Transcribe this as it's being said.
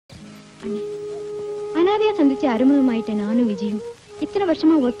அனாதையா சந்திச்சு அறிமுகமாயிட்ட நானும் விஜயும் இத்தனை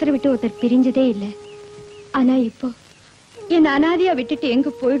வருஷமா ஒருத்தரை விட்டு ஒருத்தர் பிரிஞ்சதே இல்ல. ஆனா இப்போ என் அனாதையா விட்டுட்டு எங்க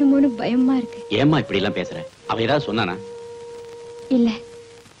போயிடுமோன்னு பயமா இருக்கு. ஏம்மா இப்படி எல்லாம் பேசுற? அவ ஏதாவது சொன்னானா? இல்ல,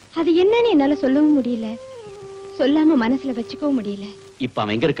 அது என்னன்னு என்னால சொல்லவும் முடியல, சொல்லாம மனசுல வச்சுக்கவும் முடியல. இப்ப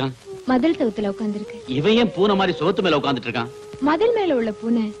அவன் எங்க இருக்கான்? மதில் தவுத்துல உட்கார்ந்துருக்கு. இவன் ஏன் பூனை மாதிரி சோத்து மேல உட்கார்ந்துட்டு இருக்கான்? மதில் மேல உள்ள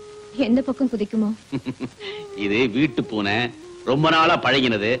பூனை எந்த பக்கம் குதிக்குமோ? இது வீட்டு பூனை, ரொம்ப நாளா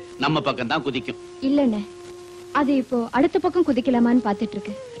பழகினது, நம்ம பக்கம் தான் குதிக்கும். இல்லண்ணே, அது இப்போ அடுத்த பக்கம் குதிக்கலாமான்னு பாத்துட்டு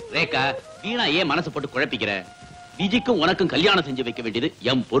இருக்கு. ரேகா, வீணா ஏன் மனசு போட்டு குழப்பிக்கிற? விஜய்க்கும் உனக்கும் கல்யாணம் செஞ்சு வைக்க வேண்டியது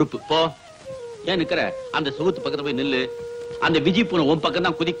என் பொறுப்பு. போ. ஏன் நிக்கிற? அந்த சுகத்து பக்கத்துல போய் நில்லு. அந்த விஜய் பூனை உன் பக்கம்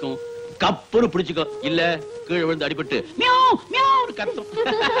தான் குதிக்கும். கப்புன்னு பிடிச்சுக்கோ, இல்ல கீழே விழுந்து அடிபட்டு மியாவ் மியாவ் கத்தும்.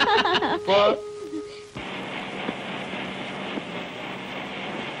 போ.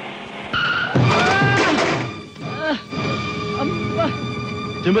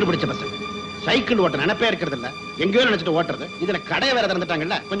 திமிரு பிடிச்ச பசங்க சைக்கிள் ஓட்ட நினைப்பே இருக்கிறது இல்ல, எங்கேயோ நினைச்சிட்டு ஓட்டுறது. இதுல கடையை வேற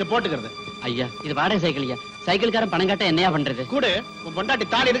திறந்துட்டாங்கல்ல, கொஞ்சம் போட்டுக்கிறது. ஐயா, இது வாடகை சைக்கிள் ஐயா. சைக்கிள்காரன் பணம் காட்ட என்னையா பண்றது? கூட உன் பொண்டாட்டி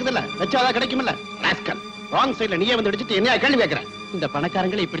தாலி இருக்குதுல்ல, வச்சாதான் கிடைக்கும்ல. ராஸ்கல், ராங் சைடுல நீயே வந்து அடிச்சிட்டு என்னையா கேள்வி கேட்கிறேன்? இந்த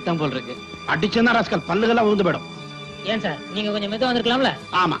பணக்காரங்களை இப்படித்தான் போல் இருக்கு. அடிச்சா ராஸ்கல் பல்லுகள்லாம் உழுந்து போயிடும். ஏன் சார், நீங்க கொஞ்சம் மெதுவா வந்திருக்கலாம்ல?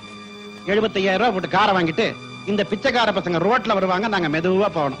 ஆமா, 75,000 ரூபாய் போட்டு காரை வாங்கிட்டு இந்த பிச்சைக்கார பசங்க ரோட்ல வருவாங்க, நாங்க மெதுவா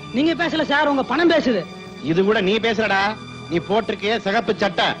போகணும். நீங்க பேசல சார், உங்க பணம் பேசுது. இது கூட நீ பேசுறடா, நீ போட்டிருக்கே சிகப்பு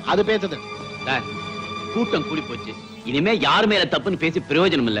சட்டை அது பேசுது. கூட்டம் கூடி போச்சு, இனிமே யாரு மேல தப்புன்னு பேசி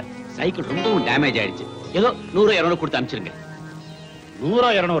பிரயோஜனம் இல்ல. சைக்கிள் ரொம்பவும் டேமேஜ் ஆயிடுச்சு. ஏதோ 100-200 கொடுத்து அனுப்பிச்சிருங்க.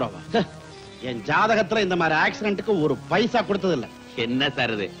 100-200? என் ஜாதகத்துல இந்த மாதிரி ஆக்சிடென்ட்க்கு ஒரு பைசா கொடுத்தது இல்ல. என்ன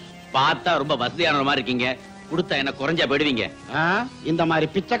சார் இது? பார்த்தா ரொம்ப வசதியான மாதிரி இருக்கீங்க, கொடுத்தா என்ன குறைஞ்சா போயிடுவீங்க? இந்த மாதிரி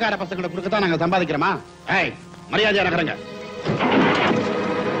பிச்சைக்கார பசங்களை கொடுக்கத்தான் நாங்க சம்பாதிக்கிறோமா? ஏய், மரியாதையா நகருங்க.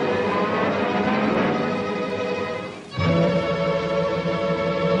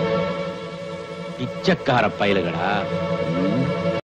 பிச்சைக்கார பயலுகளா?